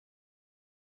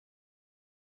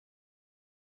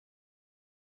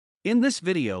In this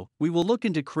video, we will look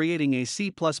into creating a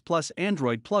C++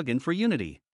 Android plugin for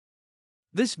Unity.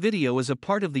 This video is a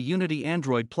part of the Unity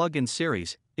Android plugin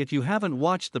series. If you haven't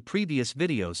watched the previous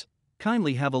videos,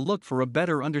 kindly have a look for a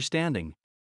better understanding.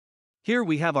 Here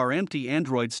we have our empty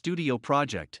Android Studio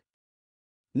project.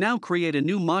 Now create a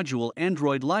new module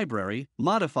Android library,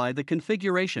 modify the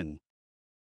configuration.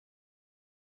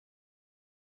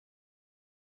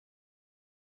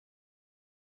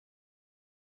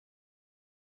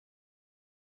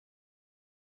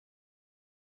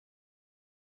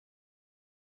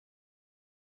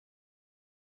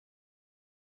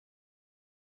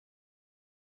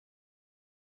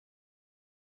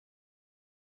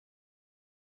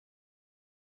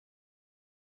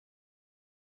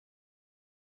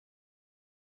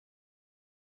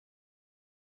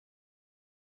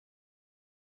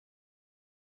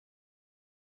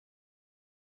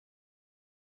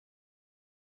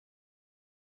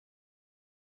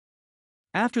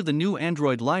 After the new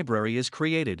Android library is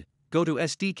created, go to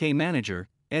SDK Manager,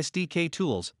 SDK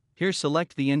Tools. Here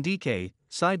select the NDK,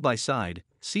 Side by Side,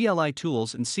 CLI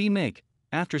Tools and CMake.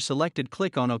 After selected,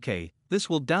 click on OK. This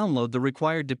will download the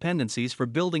required dependencies for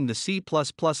building the C++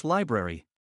 library.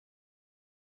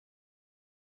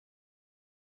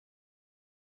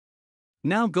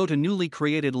 Now go to newly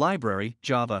created library,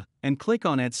 Java, and click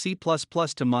on Add C++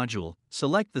 to Module.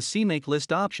 Select the CMake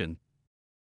list option.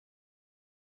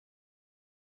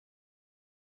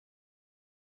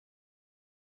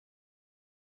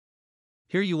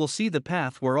 Here you will see the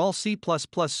path where all C++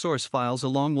 source files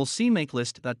along will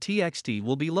cmakelist.txt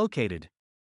will be located.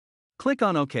 Click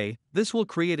on OK. This will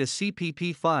create a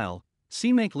CPP file,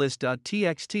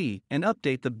 cmakelist.txt, and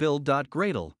update the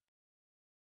build.gradle.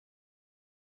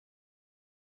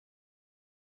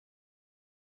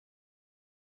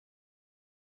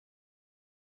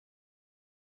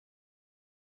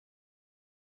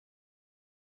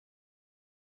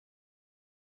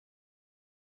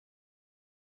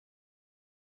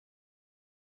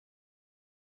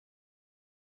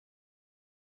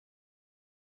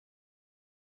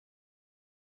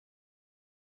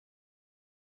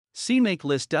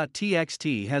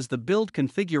 cmakelist.txt has the build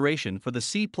configuration for the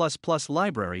C++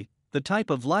 library, the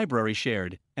type of library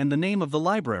shared, and the name of the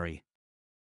library.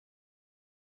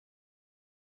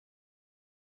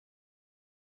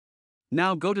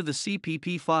 Now go to the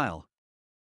CPP file.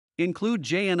 Include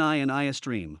JNI and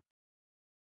IAStream.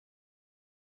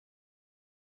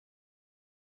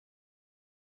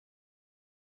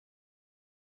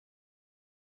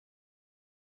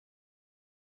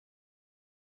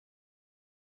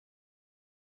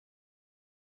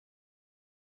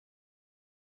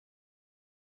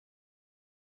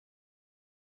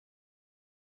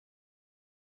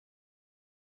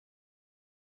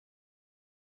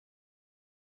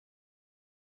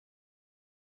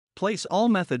 Place all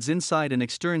methods inside an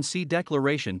extern C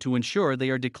declaration to ensure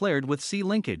they are declared with C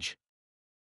linkage.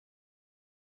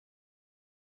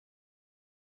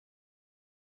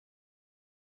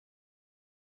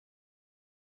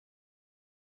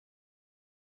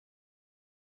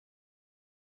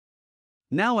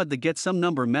 Now add the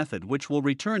getSomeNumber method, which will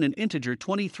return an integer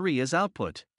 23 as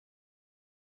output.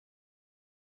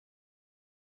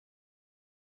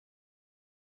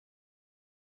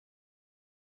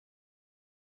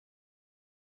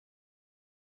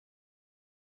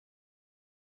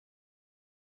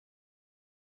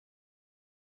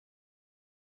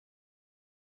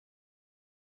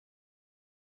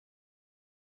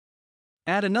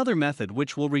 Add another method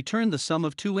which will return the sum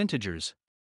of two integers.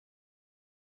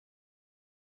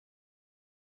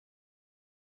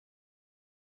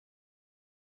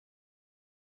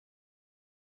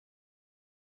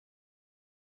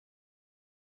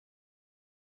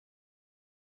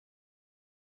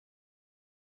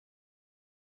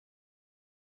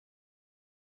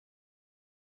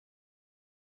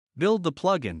 Build the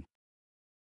plugin.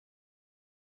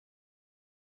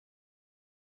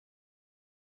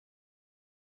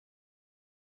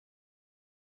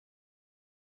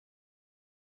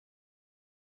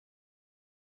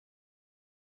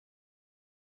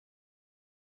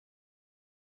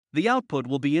 The output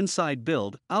will be inside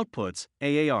Build, Outputs,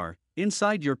 AAR,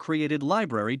 inside your created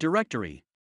library directory.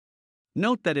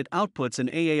 Note that it outputs an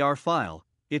AAR file.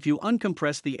 If you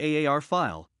uncompress the AAR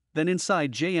file, then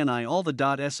inside JNI all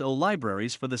the .so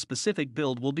libraries for the specific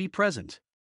build will be present.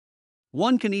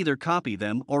 One can either copy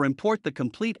them or import the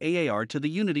complete AAR to the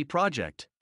Unity project.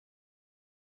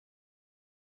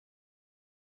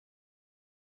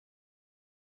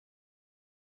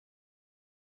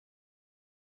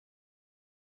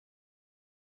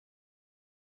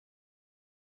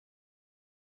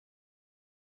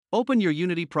 Open your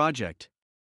Unity project.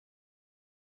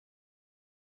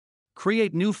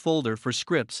 Create new folder for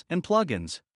scripts and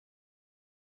plugins.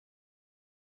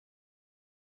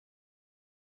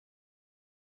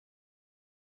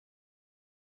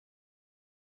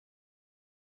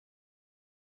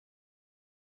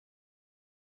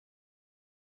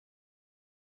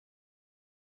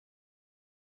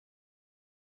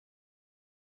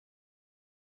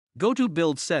 Go to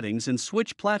Build Settings and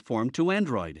switch platform to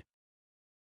Android.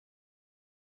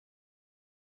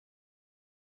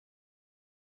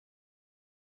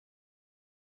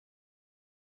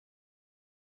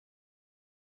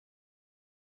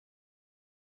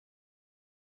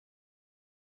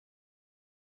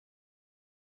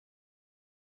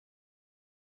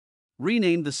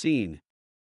 Rename the scene.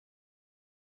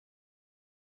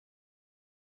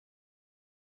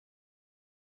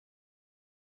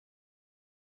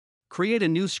 Create a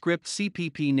new script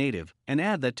CPP native and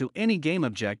add that to any game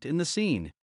object in the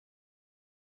scene.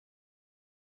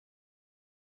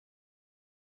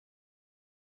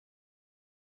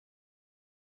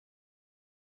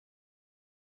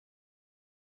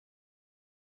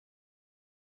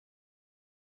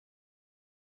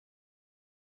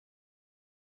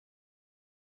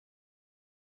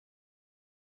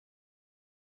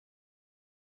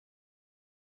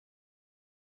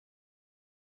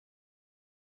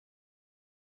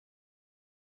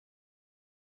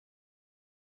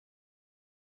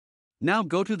 Now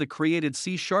go to the created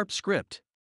C# script.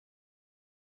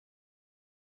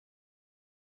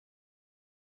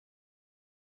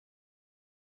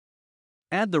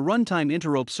 Add the runtime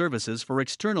interop services for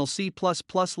external C++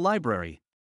 library.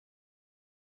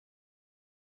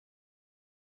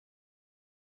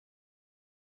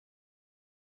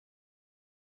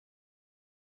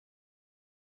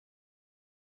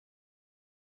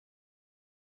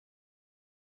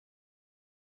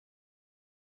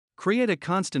 Create a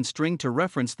constant string to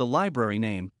reference the library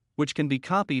name, which can be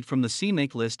copied from the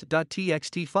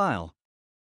cmakelist.txt file.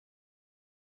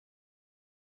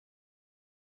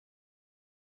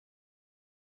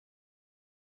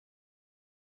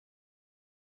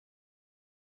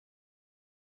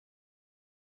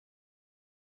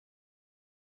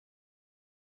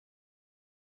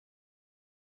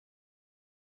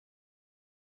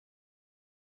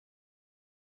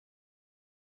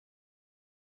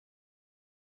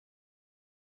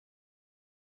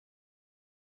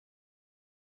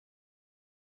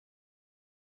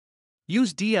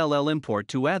 Use DLL import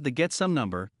to add the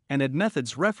getSomeNumber, and add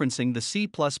methods referencing the C++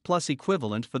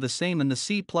 equivalent for the same in the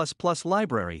C++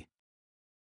 library.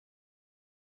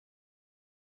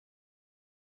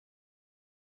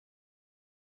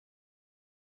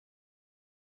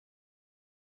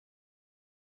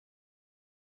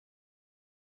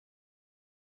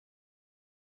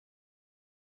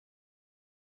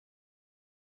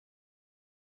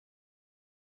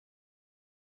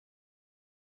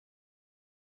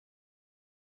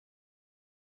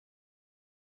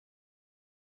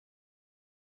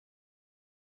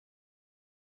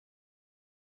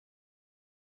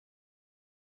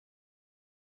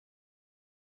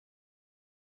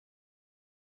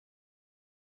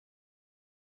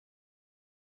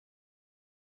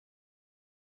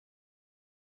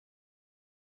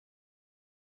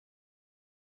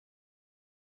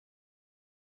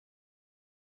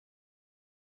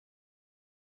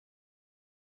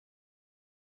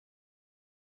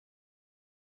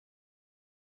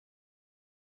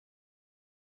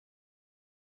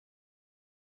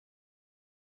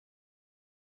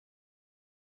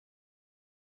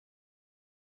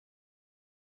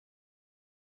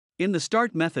 In the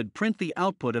start method, print the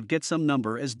output of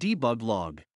getSomeNumber as debug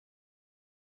log.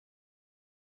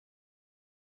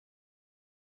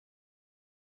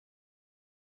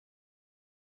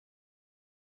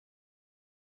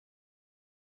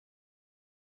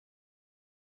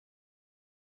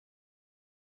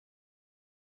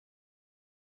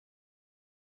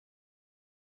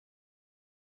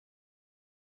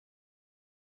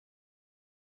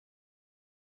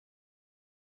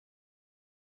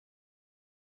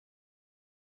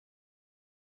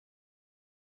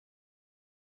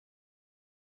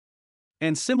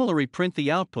 And similarly print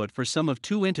the output for sum of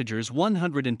two integers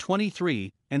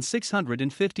 123 and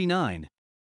 659.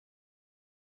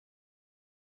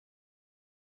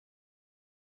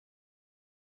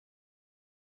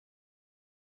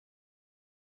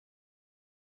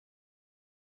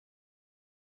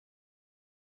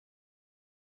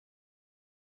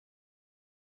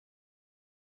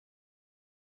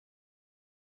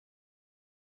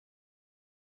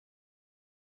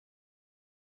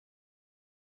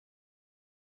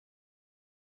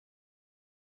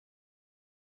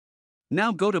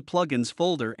 Now go to Plugins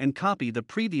folder and copy the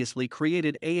previously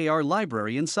created AAR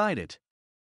library inside it.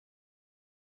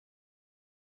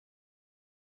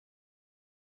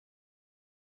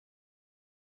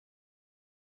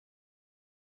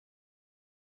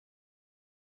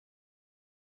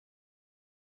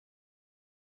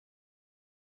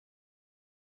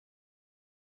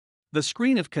 The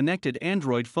screen of connected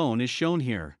Android phone is shown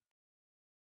here.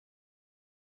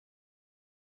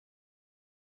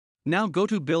 Now go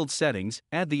to Build Settings,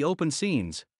 add the open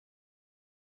scenes.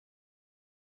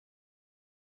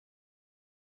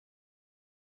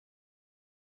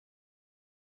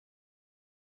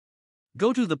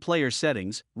 Go to the player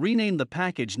settings, rename the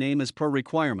package name as per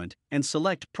requirement, and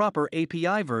select proper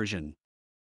API version.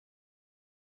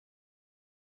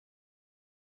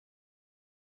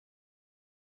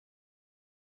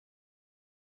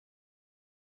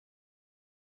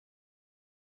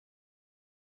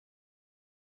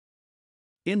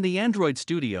 In the Android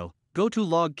Studio, go to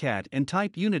Logcat and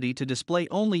type Unity to display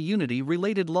only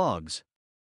Unity-related logs.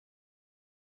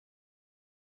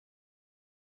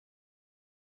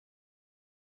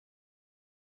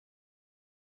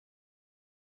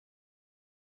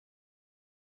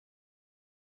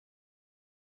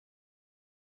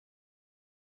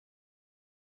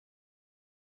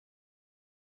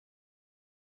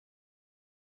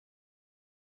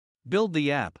 Build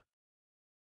the app.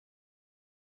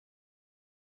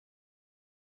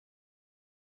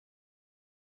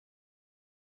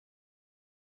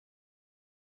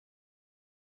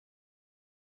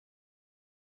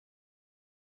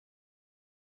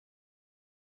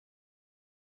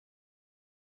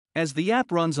 As the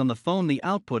app runs on the phone, the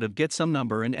output of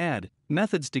getSomeNumber and add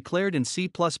methods declared in C++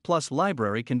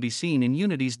 library can be seen in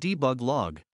Unity's debug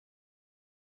log.